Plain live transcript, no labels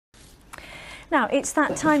Now, it's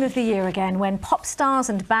that time of the year again when pop stars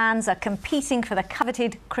and bands are competing for the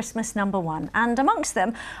coveted Christmas #1. And amongst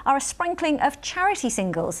them are a sprinkling of charity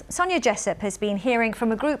singles. Sonia Jessup has been hearing from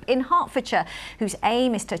a group in Hertfordshire whose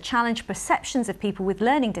aim is to challenge perceptions of people with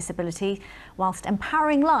learning disability whilst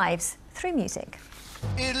empowering lives through music.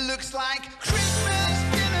 It looks like Christmas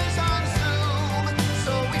dinner's on Zoom,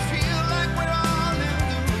 so we feel like we're all in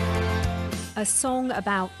the room. A song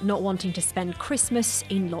about not wanting to spend Christmas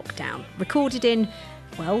in lockdown, recorded in,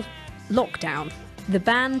 well, lockdown. The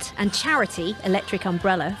band and charity Electric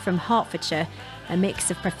Umbrella from Hertfordshire, a mix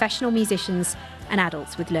of professional musicians and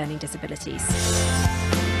adults with learning disabilities.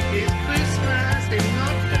 It's Christmas in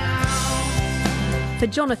lockdown. For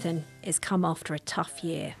Jonathan, it's come after a tough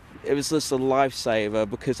year. It was just a lifesaver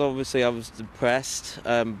because obviously I was depressed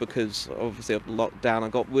because obviously of lockdown. I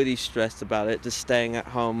got really stressed about it, just staying at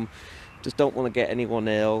home, just don't want to get anyone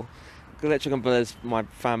ill. Electric Umbrella's my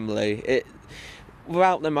family.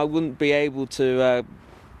 Without them I wouldn't be able to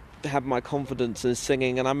have my confidence in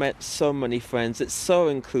singing, and I met so many friends. It's so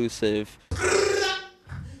inclusive.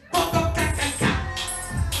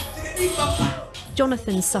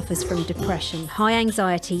 Jonathan suffers from depression, high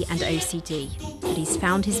anxiety and OCD, but he's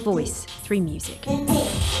found his voice through music. You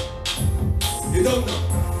don't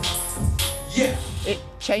know. Yeah. It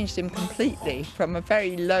changed him completely from a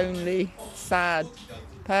very lonely, sad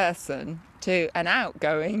person to an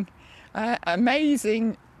outgoing,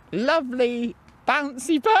 amazing, lovely,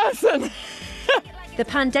 bouncy person. The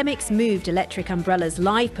pandemic's moved Electric Umbrella's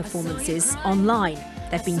live performances online.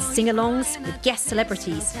 There've been sing-alongs with guest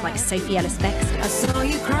celebrities like Sophie Ellis-Bextor. I saw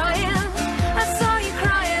you crying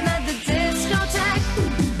at the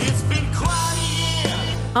discotheque. It's been quite a year.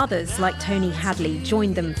 Others, like Tony Hadley,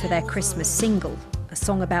 joined them for their Christmas single, a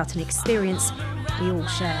song about an experience we all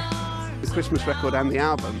share. The Christmas record and the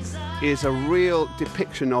album is a real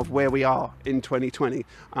depiction of where we are in 2020,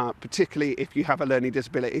 particularly if you have a learning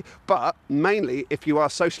disability, but mainly if you are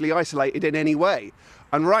socially isolated in any way.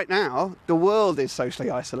 And right now, the world is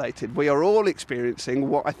socially isolated. We are all experiencing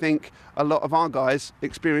what I think a lot of our guys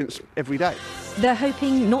experience every day. They're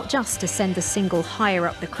hoping not just to send the single higher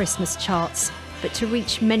up the Christmas charts, but to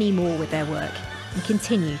reach many more with their work and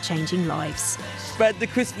continue changing lives. Spread the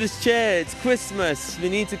Christmas cheer, it's Christmas. We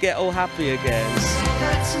need to get all happy again.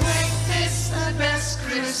 Let's make this the best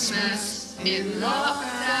Christmas in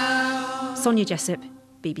lockdown. Sonia Jessup,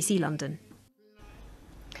 BBC London.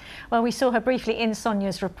 Well, we saw her briefly in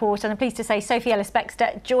Sonia's report, and I'm pleased to say Sophie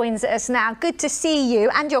Ellis-Bextor joins us now. Good to see you,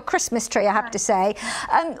 and your Christmas tree, I have to say.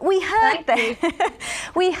 We heard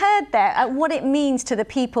there what it means to the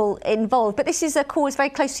people involved, but this is a cause very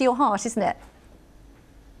close to your heart, isn't it?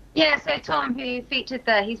 Yeah, so Tom, who featured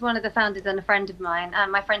there, he's one of the founders and a friend of mine. And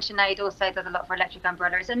my friend Sinead also does a lot for Electric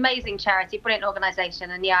Umbrella. It's an amazing charity, brilliant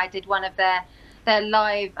organisation. And yeah, I did one of their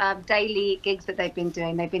live daily gigs that they've been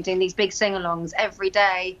doing. They've been doing these big sing-alongs every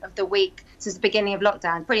day of the week since the beginning of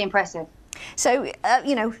lockdown. Pretty impressive. So,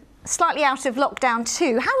 you know, slightly out of lockdown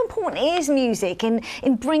too, how important is music in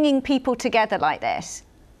bringing people together like this?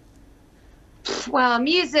 Well,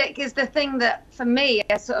 music is the thing that, for me,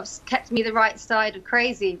 has sort of kept me the right side of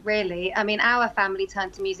crazy, really. I mean, our family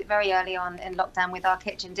turned to music very early on in lockdown with our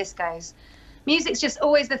kitchen discos. Music's just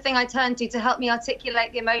always the thing I turn to help me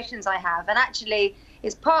articulate the emotions I have. And actually,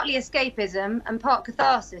 it's partly escapism and part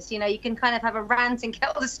catharsis. You know, you can kind of have a rant and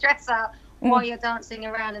get all the stress out while you're dancing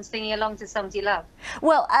around and singing along to songs you love.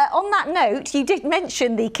 Well, on that note, you did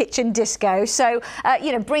mention the kitchen disco, so,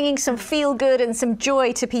 you know, bringing some feel-good and some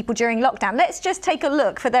joy to people during lockdown. Let's just take a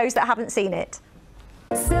look for those that haven't seen it.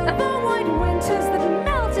 Seven white winters that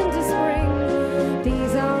melt into spring.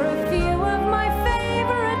 These are a few of my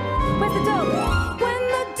favourite. Where's the dog? When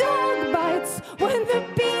the dog bites, when the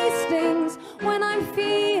bee stings, when I'm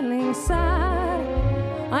feeling sad,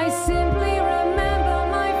 I simply remember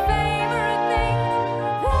my favourite things.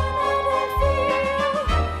 Then I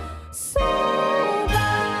don't feel so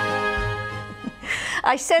bad.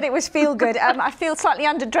 I said it was feel-good. I feel slightly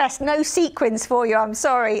underdressed. No sequins for you, I'm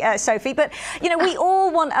sorry, Sophie. But, you know, we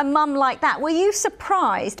all want a mum like that. Were you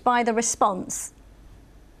surprised by the response?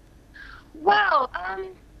 Well,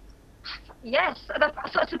 yes, I'm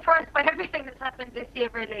sort of surprised by everything that's happened this year,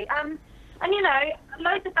 really. And, you know,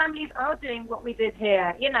 loads of families are doing what we did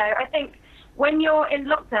here. You know, I think when you're in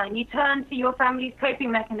lockdown, you turn to your family's coping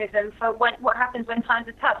mechanism for what happens when times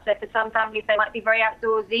are tough. So for some families, they might be very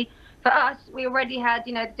outdoorsy. For us, we already had,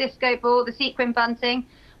 you know, the disco ball, the sequin bunting.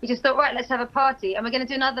 We just thought, right, let's have a party. And we're going to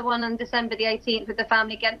do another one on December the 18th with the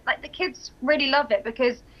family again. Like, the kids really love it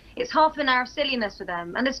because it's half an hour of silliness for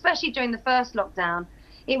them. And especially during the first lockdown,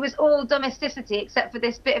 it was all domesticity except for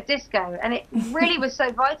this bit of disco, and it really was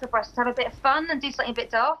so vital for us to have a bit of fun and do something a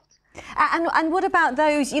bit daft. And what about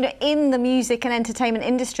those, you know, in the music and entertainment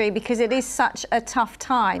industry, because it is such a tough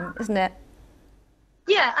time, isn't it?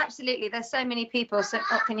 Yeah, absolutely. There's so many people. So,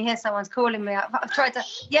 oh, can you hear someone's calling me? I've tried to.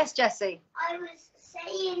 Yes, Jessie. I was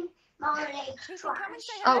saying marmalade.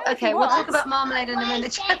 Oh, okay. We'll talk about marmalade in a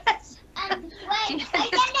minute. Wait, I said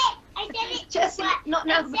it. Jessie, not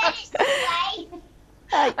now.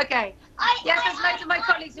 Okay. Yes, there's loads of my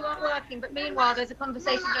colleagues who aren't working, but meanwhile, there's a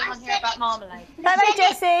conversation going on here about marmalade. Hello,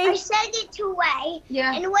 Jessie. I said it to Way.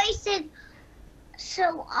 Yeah. And Way said,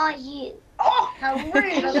 "So are you?" Oh, how rude!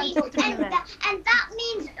 I don't talk to me then. And that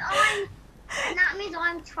means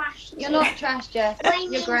I'm trash. You're not trash, Jess.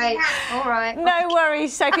 You're great. All right. No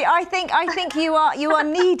worries, Sophie. I think you are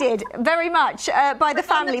needed very much by the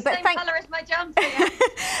family. But same colour as my jumper. Yeah.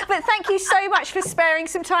 But thank you so much for sparing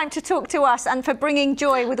some time to talk to us and for bringing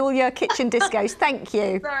joy with all your kitchen discos. Thank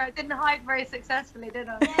you. Sorry, I didn't hide very successfully, did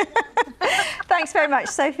I? Thanks very much,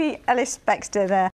 Sophie Ellis-Bextor there.